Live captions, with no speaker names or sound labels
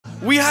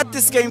We had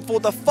this game for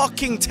the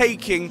fucking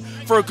taking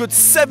for a good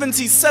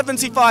 70,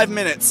 75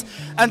 minutes.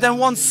 And then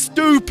one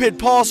stupid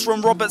pass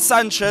from Robert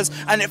Sanchez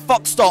and it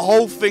fucks the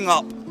whole thing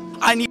up.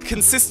 I need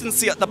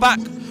consistency at the back.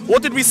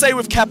 What did we say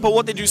with Kepa?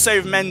 What did you say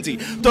with Mendy?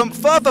 The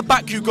further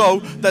back you go,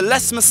 the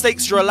less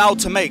mistakes you're allowed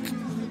to make.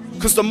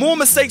 Because the more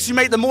mistakes you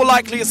make, the more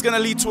likely it's going to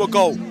lead to a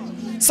goal.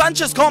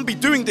 Sanchez can't be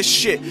doing this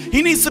shit.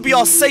 He needs to be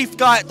our safe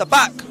guy at the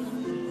back.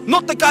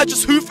 Not the guy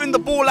just hoofing the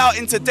ball out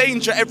into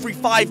danger every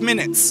 5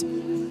 minutes.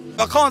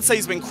 I can't say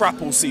he's been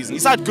crap all season.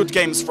 He's had good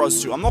games for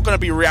us too. I'm not going to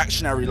be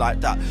reactionary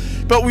like that.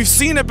 But we've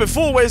seen it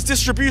before where his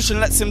distribution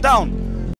lets him down.